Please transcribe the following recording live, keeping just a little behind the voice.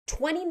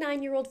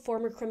29-year-old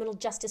former criminal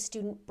justice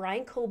student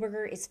Brian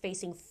Kohberger is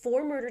facing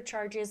 4 murder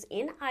charges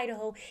in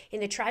Idaho in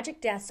the tragic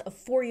deaths of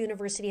 4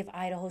 University of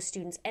Idaho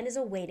students and is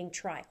awaiting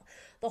trial.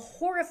 The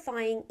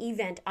horrifying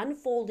event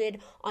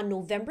unfolded on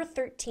November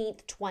 13,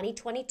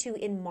 2022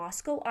 in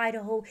Moscow,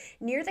 Idaho,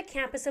 near the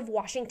campus of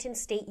Washington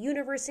State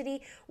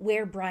University,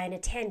 where Brian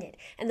attended.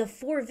 And the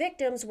 4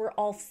 victims were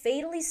all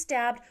fatally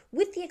stabbed,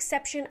 with the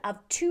exception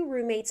of 2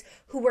 roommates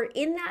who were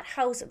in that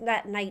house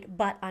that night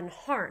but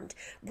unharmed.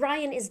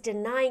 Brian is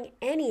denying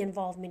any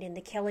involvement in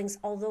the killings,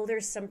 although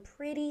there's some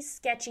pretty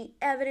sketchy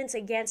evidence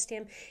against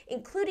him,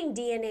 including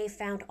DNA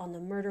found on the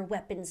murder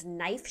weapon's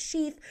knife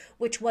sheath,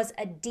 which was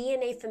a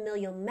DNA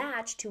familial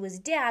match to his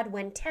dad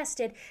when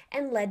tested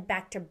and led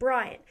back to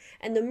Brian.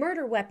 And the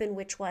murder weapon,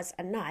 which was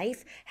a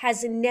knife,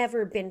 has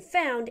never been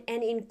found,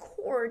 and in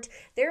court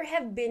there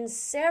have been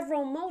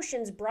several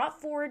motions brought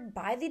forward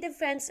by the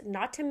defense,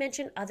 not to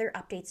mention other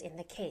updates in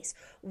the case.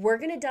 We're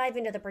going to dive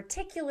into the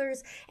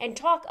particulars and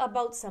talk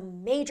about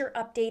some major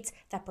updates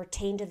that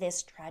pertain to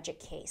this tragic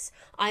case.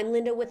 I'm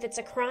Linda with It's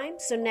a Crime,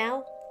 so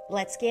now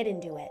let's get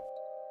into it.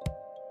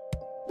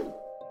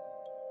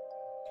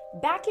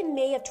 Back in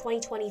May of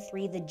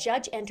 2023, the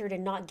judge entered a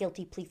not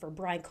guilty plea for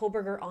Brian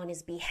Kohberger on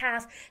his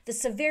behalf. The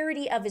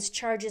severity of his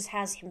charges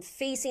has him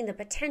facing the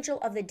potential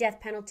of the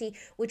death penalty,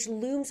 which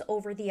looms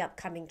over the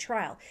upcoming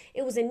trial.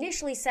 It was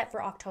initially set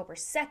for October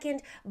 2nd,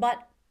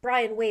 but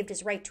Brian waived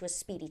his right to a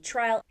speedy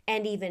trial,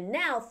 and even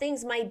now,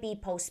 things might be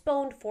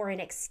postponed for an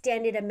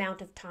extended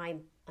amount of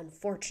time,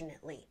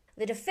 unfortunately.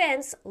 The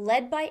defense,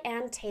 led by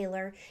Ann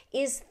Taylor,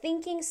 is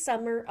thinking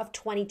summer of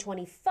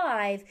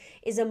 2025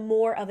 is a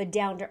more of a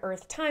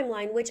down-to-earth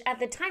timeline, which at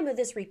the time of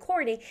this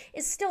recording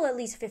is still at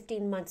least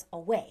 15 months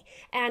away.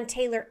 Ann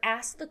Taylor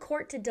asked the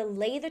court to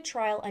delay the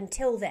trial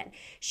until then.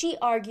 She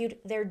argued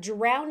they're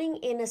drowning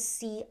in a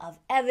sea of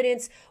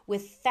evidence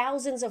with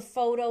thousands of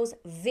photos,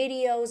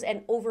 videos,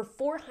 and over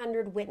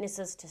 400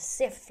 witnesses to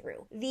sift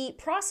through. The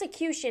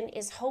prosecution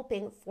is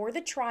hoping for the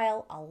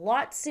trial a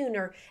lot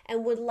sooner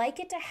and would like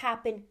it to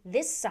happen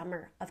this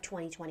summer of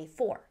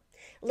 2024.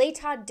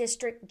 Latah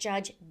District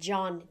Judge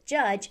John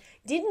Judge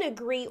didn't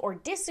agree or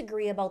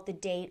disagree about the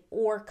date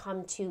or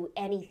come to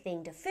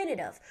anything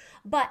definitive,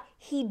 but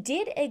he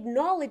did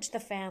acknowledge the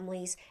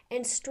families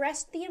and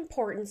stressed the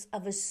importance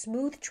of a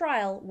smooth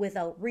trial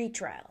without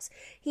retrials.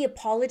 He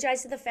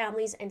apologized to the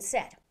families and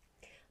said,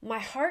 "My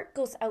heart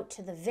goes out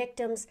to the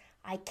victims.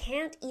 I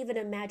can't even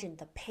imagine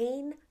the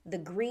pain, the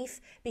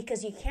grief,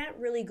 because you can't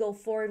really go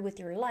forward with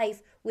your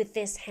life with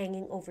this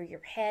hanging over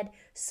your head,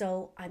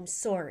 so I'm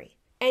sorry."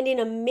 And in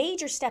a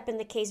major step in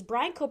the case,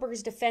 Brian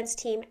Kohberger's defense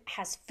team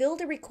has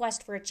filled a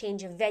request for a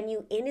change of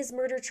venue in his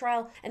murder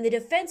trial, and the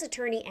defense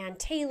attorney, Ann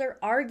Taylor,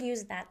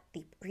 argues that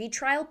the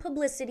pretrial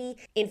publicity,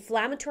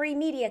 inflammatory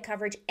media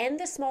coverage, and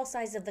the small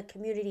size of the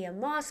community of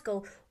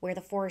Moscow, where the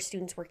 4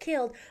 students were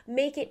killed,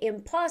 make it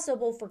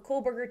impossible for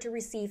Kohberger to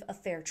receive a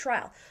fair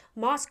trial.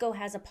 Moscow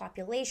has a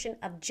population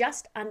of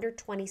just under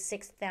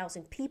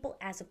 26,000 people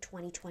as of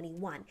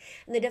 2021.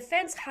 And the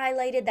defense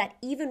highlighted that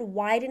even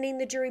widening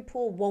the jury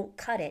pool won't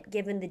cut it,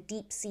 given the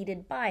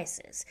deep-seated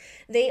biases.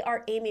 They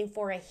are aiming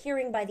for a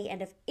hearing by the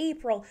end of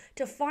April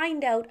to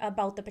find out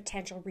about the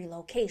potential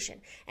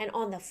relocation. And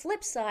on the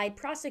flip side,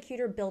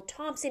 prosecutor Bill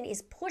Thompson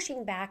is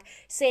pushing back,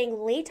 saying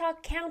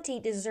Latah County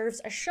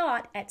deserves a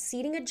shot at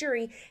seating a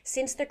jury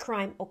since the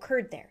crime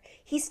occurred there.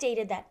 He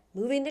stated that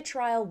moving the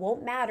trial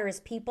won't matter as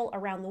people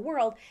around the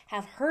world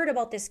have heard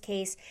about this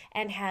case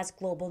and has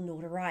global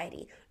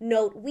notoriety.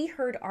 Note, we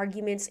heard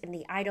arguments in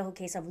the Idaho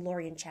case of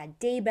Lori and Chad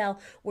Daybell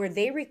where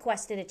they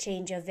requested a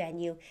change of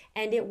venue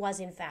and it was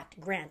in fact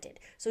granted.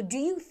 So do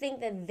you think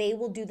that they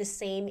will do the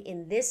same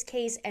in this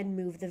case and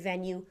move the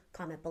venue?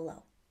 Comment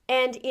below.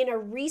 And in a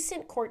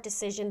recent court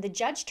decision, the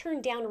judge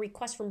turned down a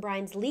request from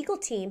Brian's legal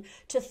team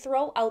to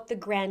throw out the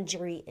grand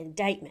jury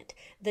indictment.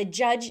 The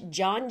judge,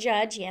 John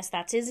Judge, yes,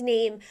 that's his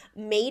name,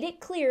 made it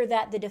clear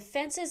that the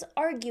defense's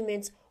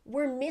arguments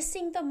were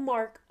missing the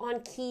mark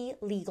on key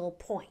legal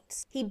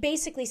points. He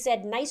basically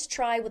said, nice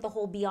try with the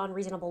whole beyond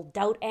reasonable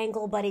doubt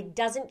angle, but it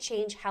doesn't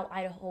change how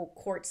Idaho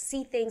courts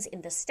see things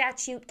in the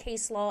statute,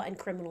 case law, and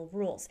criminal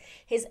rules.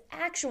 His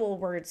actual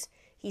words,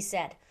 he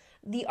said,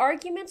 "The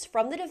arguments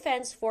from the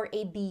defense for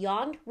a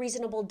beyond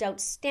reasonable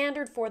doubt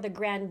standard for the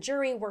grand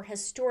jury were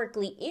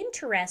historically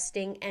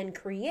interesting and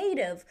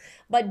creative,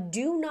 but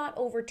do not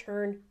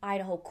overturn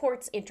Idaho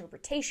courts'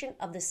 interpretation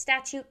of the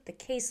statute, the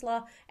case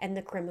law, and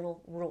the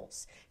criminal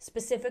rules.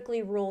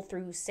 Specifically, rule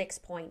through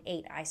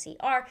 6.8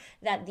 ICR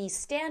that the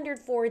standard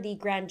for the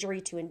grand jury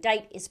to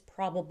indict is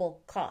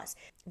probable cause.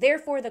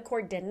 Therefore, the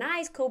court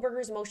denies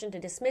Kohberger's motion to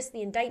dismiss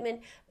the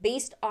indictment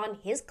based on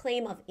his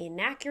claim of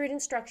inaccurate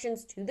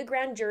instructions to the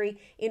grand jury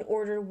in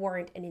order to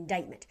warrant an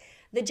indictment.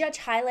 The judge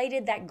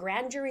highlighted that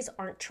grand juries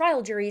aren't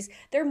trial juries,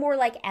 they're more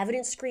like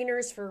evidence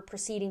screeners for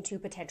proceeding to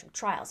potential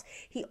trials.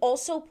 He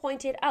also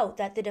pointed out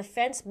that the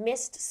defense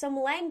missed some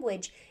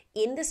language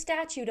in the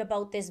statute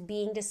about this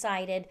being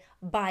decided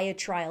by a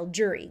trial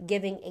jury,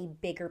 giving a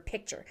bigger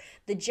picture.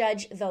 The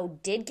judge, though,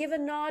 did give a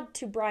nod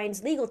to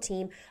Brian's legal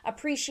team,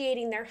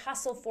 appreciating their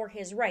hustle for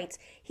his rights.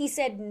 He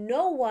said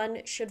no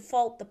one should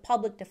fault the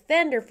public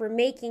defender for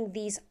making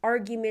these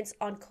arguments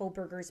on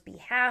Kohberger's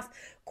behalf.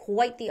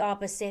 Quite the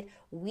opposite.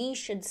 We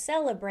should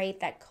celebrate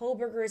that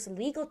Kohberger's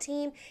legal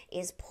team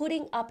is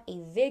putting up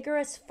a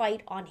vigorous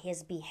fight on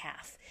his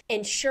behalf,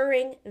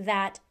 ensuring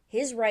that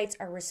his rights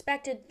are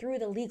respected through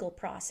the legal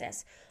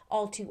process.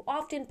 All too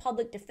often,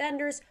 public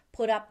defenders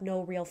put up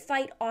no real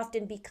fight,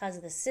 often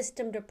because the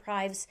system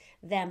deprives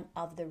them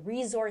of the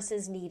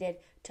resources needed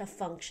to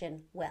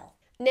function well.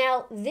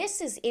 Now,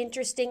 this is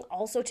interesting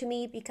also to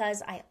me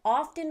because I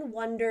often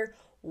wonder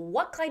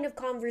what kind of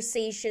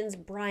conversations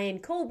Brian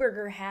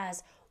Kohberger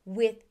has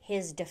with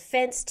his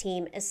defense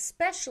team,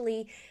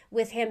 especially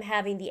with him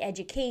having the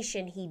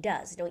education he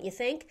does, don't you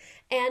think?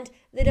 And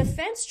the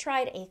defense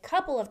tried a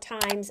couple of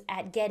times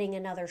at getting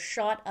another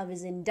shot of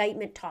his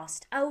indictment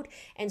tossed out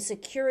and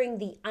securing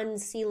the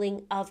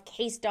unsealing of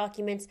case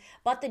documents,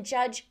 but the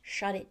judge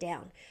shut it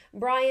down.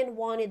 Brian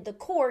wanted the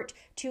court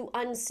to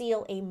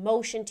unseal a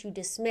motion to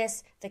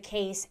dismiss the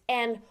case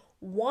and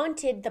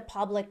wanted the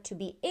public to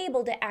be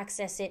able to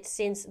access it,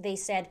 since they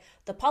said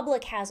the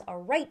public has a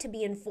right to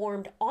be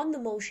informed on the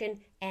motion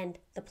and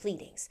the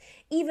pleadings,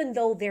 even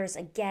though there's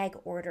a gag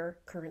order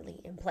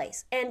currently in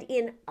place. And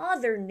in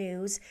other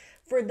news,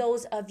 for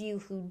those of you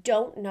who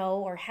don't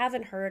know or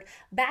haven't heard,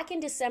 back in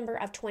December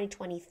of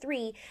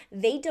 2023,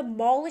 they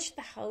demolished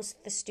the house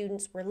the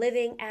students were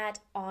living at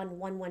on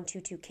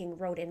 1122 King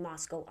Road in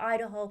Moscow,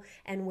 Idaho,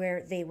 and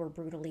where they were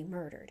brutally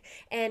murdered.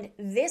 And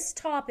this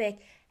topic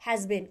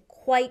has been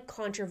quite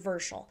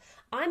controversial.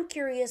 I'm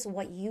curious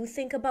what you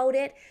think about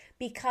it,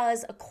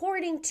 because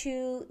according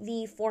to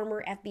the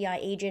former FBI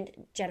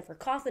agent Jennifer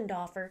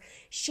Koffendorfer,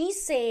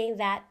 she's saying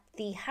that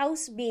the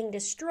house being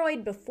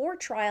destroyed before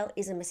trial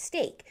is a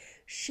mistake.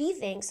 She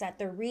thinks that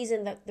the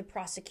reason that the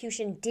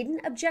prosecution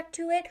didn't object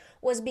to it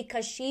was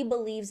because she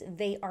believes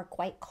they are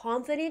quite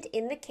confident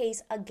in the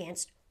case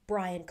against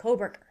Brian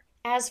Kohberger.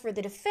 As for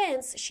the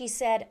defense, she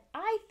said,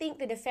 I think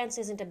the defense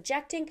isn't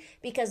objecting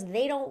because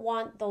they don't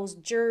want those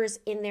jurors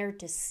in there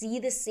to see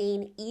the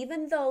scene,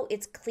 even though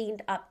it's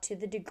cleaned up to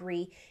the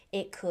degree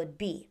it could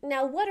be.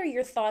 Now, what are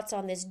your thoughts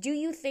on this? Do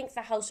you think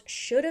the house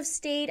should have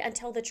stayed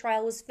until the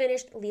trial was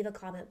finished? Leave a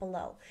comment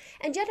below.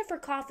 And Jennifer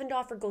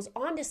Koffendorfer goes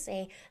on to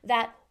say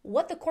that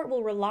what the court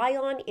will rely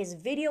on is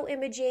video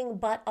imaging,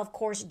 but of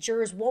course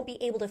jurors won't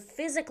be able to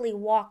physically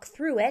walk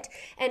through it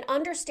and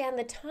understand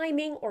the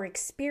timing or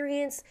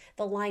experience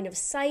the line of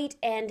sight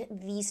and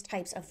these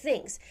types of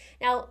things.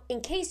 Now,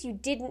 in case you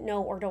didn't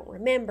know or don't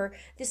remember,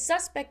 the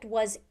suspect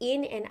was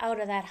in and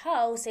out of that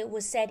house, it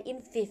was said,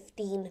 in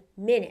 15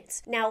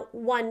 minutes. Now,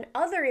 one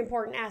other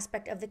important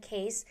aspect of the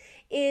case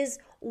is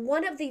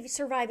one of the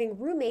surviving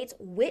roommates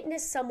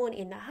witnessed someone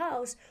in the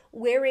house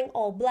wearing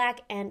all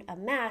black and a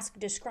mask,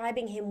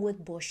 describing him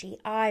with bushy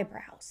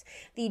eyebrows.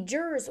 The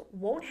jurors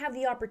won't have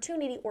the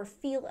opportunity or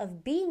feel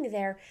of being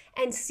there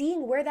and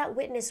seeing where that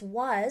witness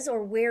was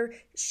or where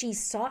she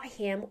saw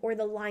him or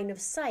the line of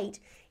sight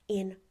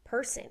in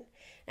person.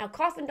 Now,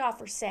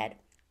 Koffendorfer said,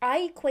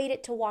 I equate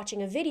it to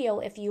watching a video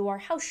if you are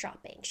house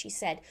shopping. She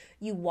said,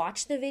 you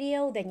watch the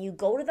video, then you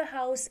go to the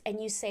house and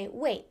you say,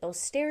 wait, those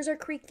stairs are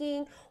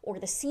creaking, or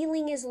the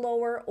ceiling is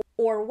lower,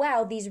 or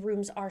wow, these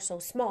rooms are so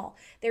small.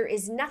 There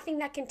is nothing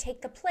that can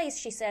take the place,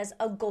 she says,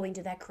 of going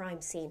to that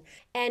crime scene.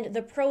 And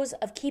the pros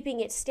of keeping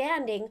it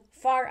standing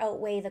far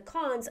outweigh the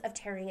cons of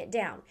tearing it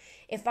down.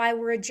 If I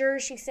were a juror,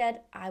 she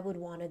said, I would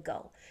want to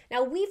go.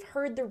 Now, we've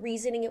heard the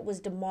reasoning it was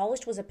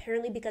demolished was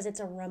apparently because it's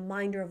a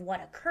reminder of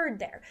what occurred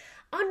there.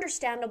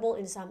 Understandable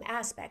in some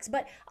aspects,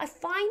 but I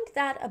find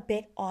that a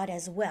bit odd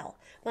as well.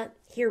 But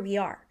here we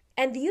are.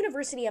 And the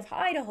University of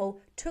Idaho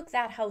took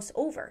that house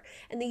over.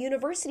 And the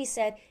university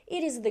said,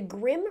 it is the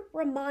grim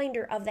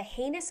reminder of the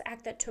heinous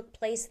act that took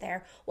place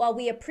there. While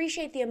we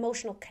appreciate the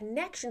emotional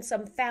connection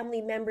some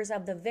family members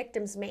of the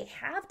victims may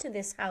have to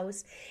this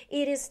house,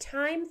 it is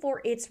time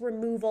for its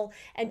removal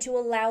and to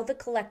allow the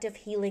collective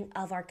healing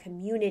of our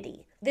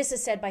community. This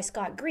is said by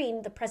Scott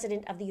Green, the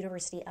president of the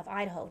University of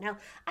Idaho. Now,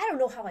 I don't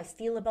know how I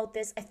feel about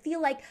this. I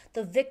feel like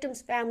the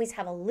victims' families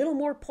have a little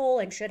more pull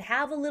and should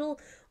have a little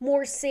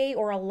more say,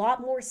 or a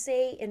lot more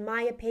say, in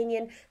my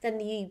opinion, than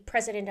the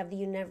president of the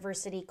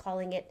university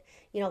calling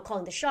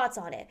the shots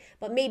on it.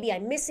 But maybe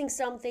I'm missing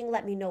something.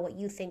 Let me know what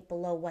you think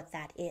below what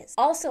that is.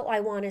 Also,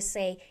 I want to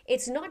say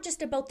it's not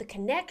just about the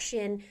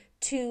connection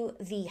to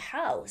the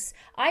house.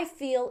 I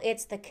feel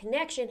it's the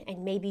connection,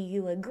 and maybe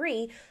you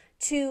agree,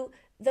 to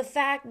the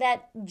fact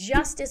that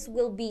justice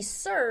will be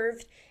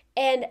served,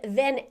 and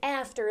then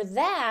after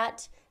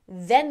that,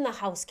 then the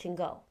house can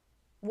go.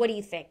 What do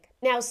you think?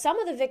 Now, some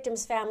of the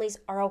victims' families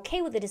are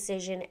okay with the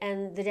decision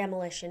and the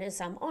demolition, and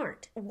some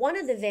aren't. One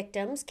of the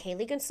victims,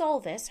 Kaylee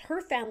Gonsalves,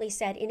 her family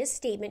said in a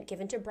statement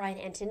given to Brian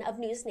Enton of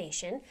News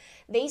Nation,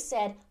 they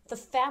said, "The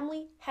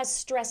family has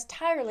stressed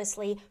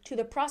tirelessly to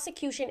the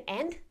prosecution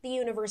and the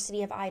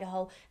University of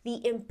Idaho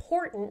the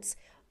importance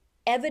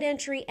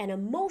evidentiary and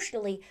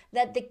emotionally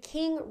that the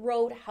King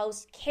Road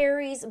house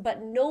carries,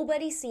 but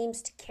nobody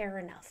seems to care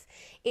enough.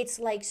 It's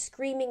like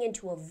screaming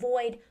into a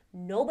void.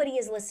 Nobody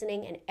is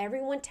listening, and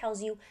everyone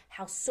tells you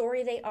how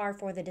sorry they are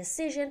for the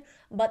decision,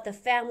 but the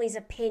family's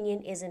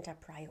opinion isn't a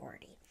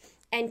priority."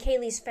 And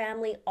Kaylee's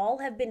family all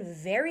have been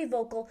very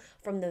vocal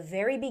from the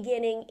very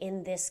beginning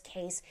in this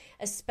case,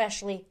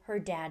 especially her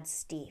dad,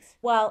 Steve.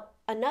 While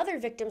another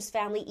victim's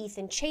family,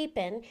 Ethan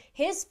Chapin,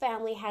 his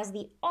family has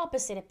the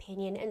opposite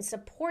opinion and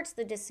supports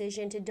the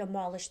decision to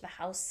demolish the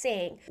house,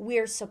 saying,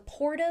 "We're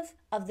supportive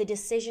of the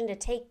decision to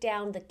take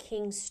down the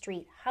King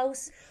Street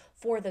house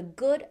for the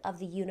good of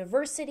the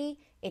university,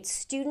 its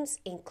students,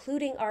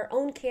 including our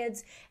own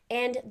kids,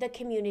 and the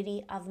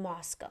community of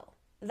Moscow."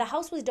 The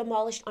house was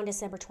demolished on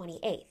December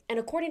 28th, and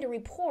according to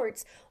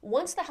reports,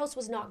 once the house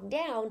was knocked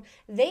down,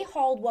 they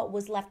hauled what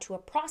was left to a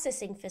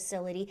processing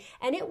facility,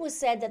 and it was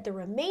said that the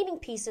remaining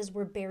pieces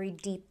were buried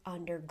deep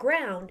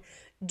underground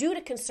due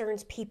to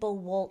concerns people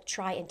will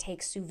try and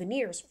take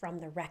souvenirs from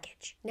the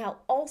wreckage. Now,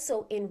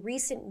 also in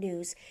recent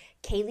news,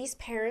 Kaylee's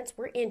parents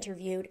were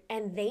interviewed,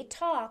 and they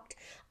talked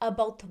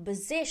about the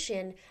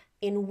position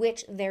in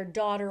which their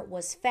daughter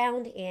was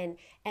found in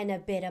and a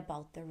bit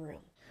about the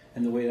room.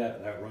 And the way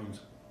that room's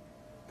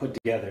put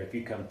together, if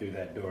you come through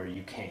that door,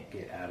 you can't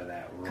get out of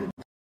that room.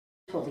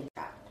 Totally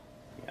trapped.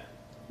 Yeah,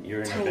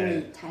 you're in tiny,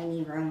 a bed.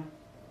 Tiny room.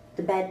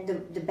 The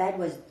bed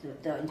was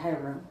the entire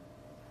room.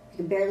 You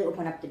could barely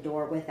open up the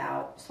door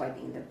without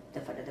swiping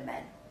the foot of the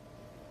bed.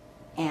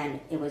 And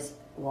it was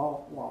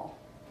wall.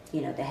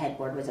 You know, the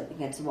headboard was up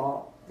against the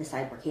wall. The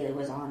side where Kaylee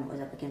was on was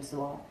up against the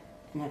wall.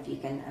 And if you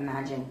can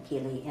imagine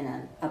Kaylee in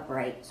an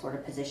upright sort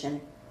of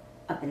position,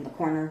 up in the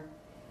corner,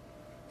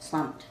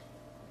 slumped.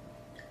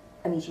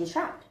 I mean, she was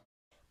trapped.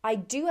 I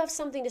do have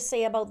something to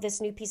say about this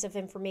new piece of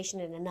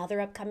information in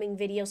another upcoming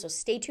video, so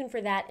stay tuned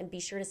for that and be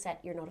sure to set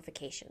your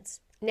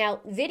notifications.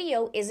 Now,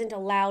 video isn't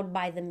allowed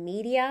by the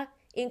media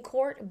in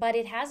court, but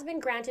it has been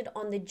granted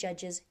on the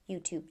judge's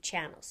YouTube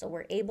channel, so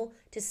we're able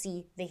to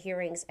see the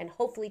hearings and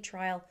hopefully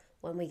trial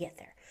when we get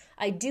there.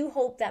 I do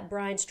hope that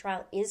Brian's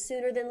trial is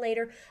sooner than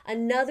later.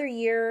 Another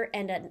year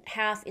and a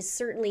half is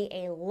certainly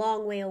a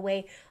long way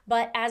away,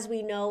 but as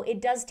we know, it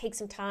does take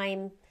some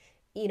time.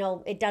 You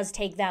know, it does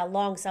take that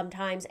long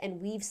sometimes,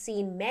 and we've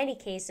seen many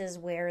cases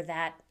where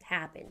that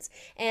happens.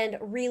 And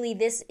really,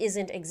 this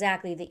isn't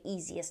exactly the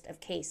easiest of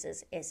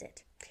cases, is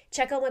it?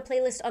 Check out my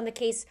playlist on the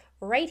case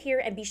right here,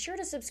 and be sure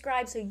to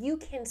subscribe so you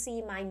can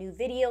see my new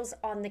videos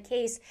on the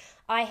case.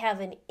 I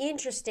have an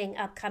interesting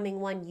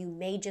upcoming one you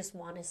may just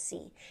want to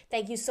see.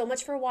 Thank you so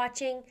much for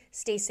watching.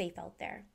 Stay safe out there.